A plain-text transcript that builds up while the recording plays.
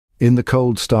In the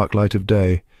cold, stark light of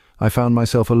day, I found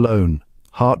myself alone,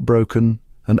 heartbroken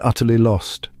and utterly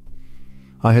lost.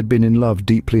 I had been in love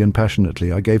deeply and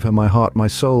passionately. I gave her my heart, my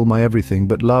soul, my everything,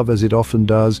 but love, as it often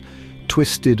does,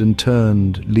 twisted and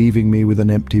turned, leaving me with an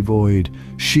empty void.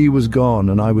 She was gone,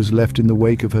 and I was left in the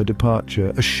wake of her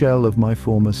departure, a shell of my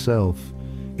former self.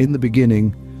 In the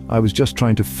beginning, I was just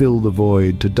trying to fill the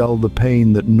void, to dull the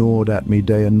pain that gnawed at me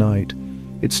day and night.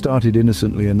 It started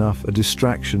innocently enough, a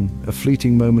distraction, a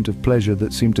fleeting moment of pleasure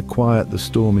that seemed to quiet the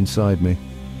storm inside me.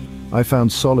 I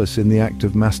found solace in the act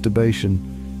of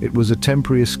masturbation. It was a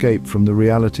temporary escape from the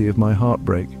reality of my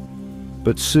heartbreak.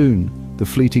 But soon, the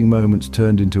fleeting moments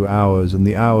turned into hours, and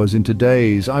the hours into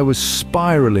days. I was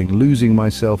spiraling, losing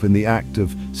myself in the act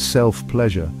of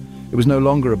self-pleasure. It was no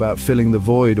longer about filling the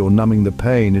void or numbing the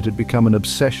pain. It had become an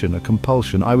obsession, a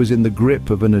compulsion. I was in the grip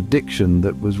of an addiction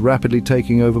that was rapidly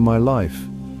taking over my life.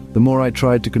 The more I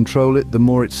tried to control it, the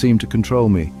more it seemed to control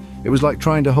me. It was like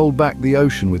trying to hold back the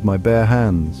ocean with my bare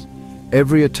hands.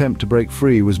 Every attempt to break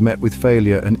free was met with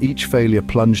failure, and each failure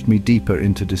plunged me deeper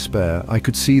into despair. I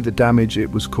could see the damage it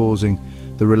was causing,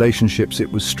 the relationships it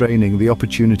was straining, the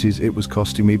opportunities it was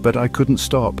costing me, but I couldn't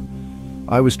stop.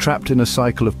 I was trapped in a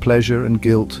cycle of pleasure and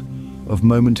guilt, of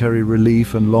momentary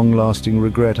relief and long-lasting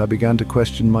regret. I began to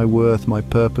question my worth, my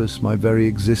purpose, my very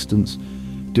existence.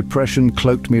 Depression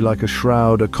cloaked me like a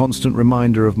shroud, a constant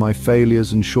reminder of my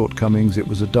failures and shortcomings. It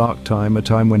was a dark time, a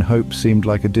time when hope seemed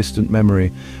like a distant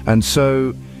memory. And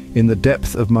so, in the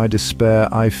depth of my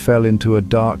despair, I fell into a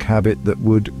dark habit that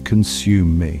would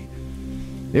consume me.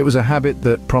 It was a habit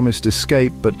that promised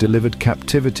escape but delivered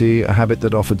captivity, a habit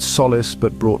that offered solace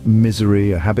but brought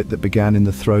misery, a habit that began in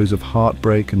the throes of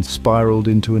heartbreak and spiraled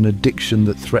into an addiction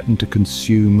that threatened to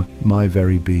consume my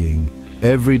very being.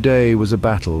 Every day was a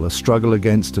battle, a struggle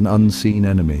against an unseen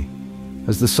enemy.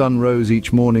 As the sun rose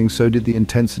each morning, so did the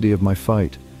intensity of my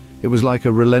fight. It was like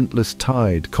a relentless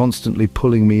tide, constantly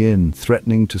pulling me in,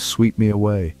 threatening to sweep me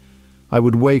away. I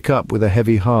would wake up with a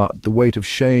heavy heart, the weight of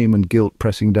shame and guilt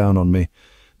pressing down on me.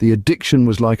 The addiction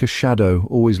was like a shadow,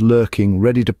 always lurking,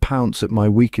 ready to pounce at my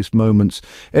weakest moments.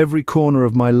 Every corner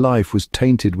of my life was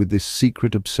tainted with this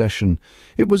secret obsession.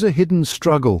 It was a hidden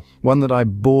struggle, one that I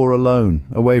bore alone,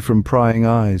 away from prying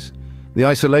eyes. The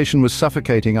isolation was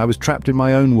suffocating. I was trapped in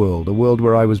my own world, a world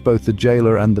where I was both the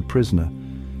jailer and the prisoner.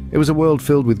 It was a world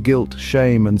filled with guilt,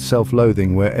 shame, and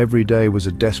self-loathing, where every day was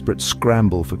a desperate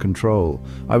scramble for control.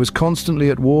 I was constantly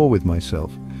at war with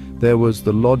myself. There was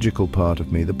the logical part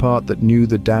of me, the part that knew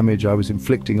the damage I was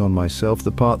inflicting on myself,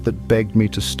 the part that begged me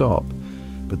to stop.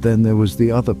 But then there was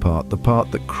the other part, the part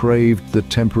that craved the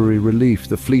temporary relief,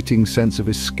 the fleeting sense of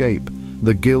escape.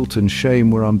 The guilt and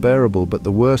shame were unbearable, but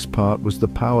the worst part was the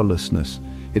powerlessness.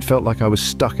 It felt like I was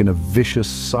stuck in a vicious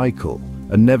cycle,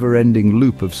 a never-ending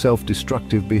loop of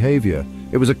self-destructive behavior.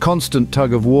 It was a constant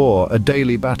tug of war, a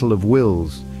daily battle of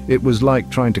wills. It was like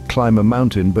trying to climb a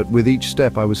mountain, but with each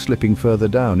step I was slipping further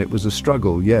down. It was a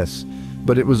struggle, yes,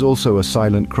 but it was also a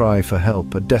silent cry for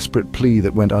help, a desperate plea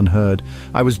that went unheard.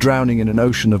 I was drowning in an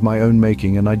ocean of my own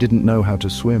making, and I didn't know how to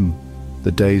swim.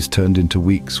 The days turned into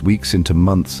weeks, weeks into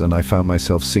months, and I found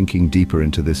myself sinking deeper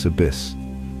into this abyss.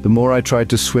 The more I tried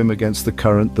to swim against the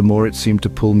current, the more it seemed to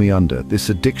pull me under. This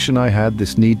addiction I had,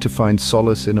 this need to find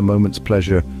solace in a moment's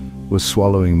pleasure, was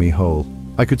swallowing me whole.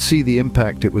 I could see the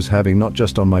impact it was having not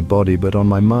just on my body but on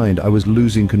my mind. I was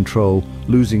losing control,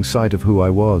 losing sight of who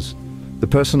I was. The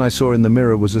person I saw in the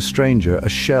mirror was a stranger, a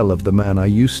shell of the man I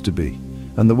used to be.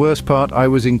 And the worst part, I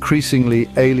was increasingly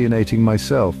alienating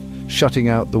myself, shutting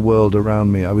out the world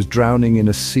around me. I was drowning in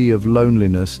a sea of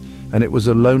loneliness, and it was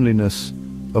a loneliness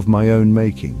of my own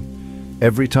making.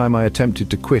 Every time I attempted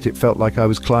to quit, it felt like I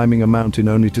was climbing a mountain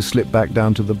only to slip back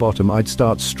down to the bottom. I'd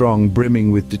start strong,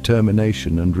 brimming with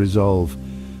determination and resolve.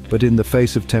 But in the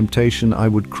face of temptation, I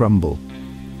would crumble.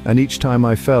 And each time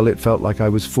I fell, it felt like I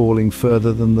was falling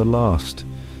further than the last.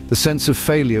 The sense of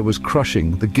failure was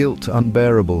crushing, the guilt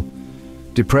unbearable.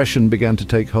 Depression began to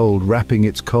take hold, wrapping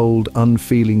its cold,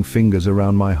 unfeeling fingers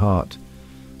around my heart.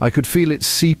 I could feel it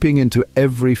seeping into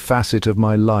every facet of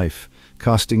my life,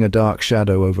 casting a dark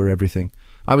shadow over everything.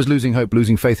 I was losing hope,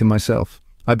 losing faith in myself.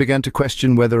 I began to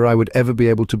question whether I would ever be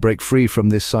able to break free from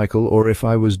this cycle, or if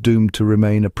I was doomed to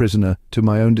remain a prisoner to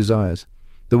my own desires.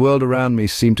 The world around me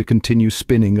seemed to continue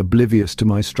spinning, oblivious to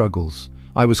my struggles.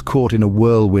 I was caught in a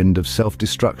whirlwind of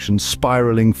self-destruction,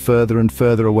 spiraling further and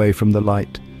further away from the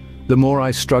light. The more I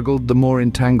struggled, the more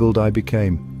entangled I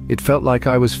became. It felt like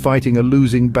I was fighting a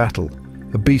losing battle,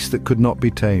 a beast that could not be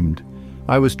tamed.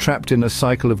 I was trapped in a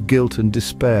cycle of guilt and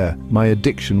despair. My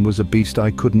addiction was a beast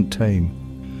I couldn't tame.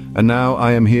 And now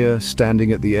I am here,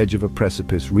 standing at the edge of a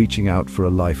precipice, reaching out for a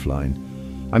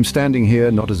lifeline. I'm standing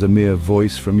here not as a mere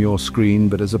voice from your screen,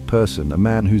 but as a person, a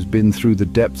man who's been through the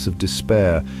depths of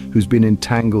despair, who's been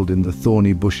entangled in the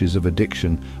thorny bushes of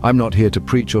addiction. I'm not here to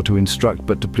preach or to instruct,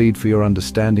 but to plead for your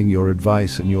understanding, your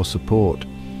advice, and your support.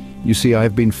 You see,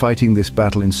 I've been fighting this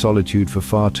battle in solitude for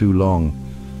far too long.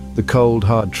 The cold,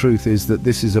 hard truth is that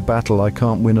this is a battle I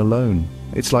can't win alone.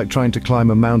 It's like trying to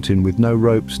climb a mountain with no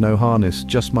ropes, no harness,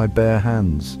 just my bare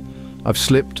hands. I've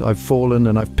slipped, I've fallen,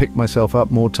 and I've picked myself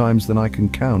up more times than I can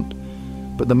count.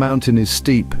 But the mountain is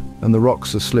steep and the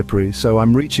rocks are slippery, so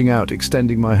I'm reaching out,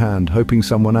 extending my hand, hoping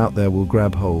someone out there will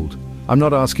grab hold. I'm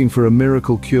not asking for a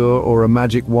miracle cure or a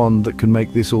magic wand that can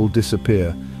make this all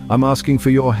disappear. I'm asking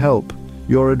for your help,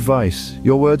 your advice,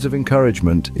 your words of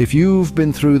encouragement. If you've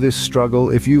been through this struggle,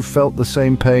 if you've felt the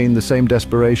same pain, the same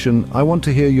desperation, I want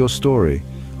to hear your story.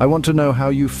 I want to know how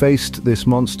you faced this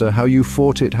monster, how you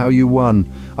fought it, how you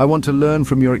won. I want to learn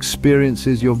from your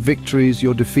experiences, your victories,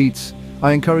 your defeats.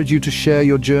 I encourage you to share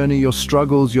your journey, your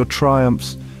struggles, your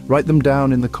triumphs. Write them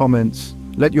down in the comments.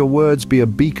 Let your words be a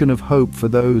beacon of hope for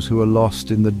those who are lost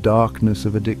in the darkness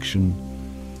of addiction.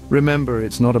 Remember,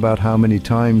 it's not about how many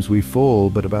times we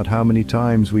fall, but about how many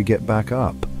times we get back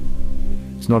up.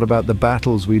 It's not about the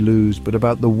battles we lose, but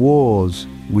about the wars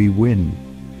we win.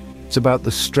 It's about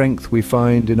the strength we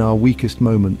find in our weakest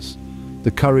moments, the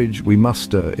courage we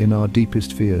muster in our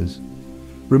deepest fears.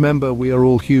 Remember, we are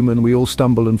all human, we all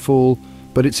stumble and fall,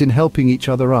 but it's in helping each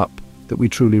other up that we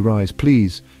truly rise.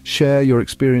 Please, share your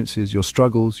experiences, your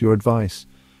struggles, your advice.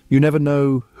 You never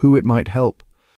know who it might help.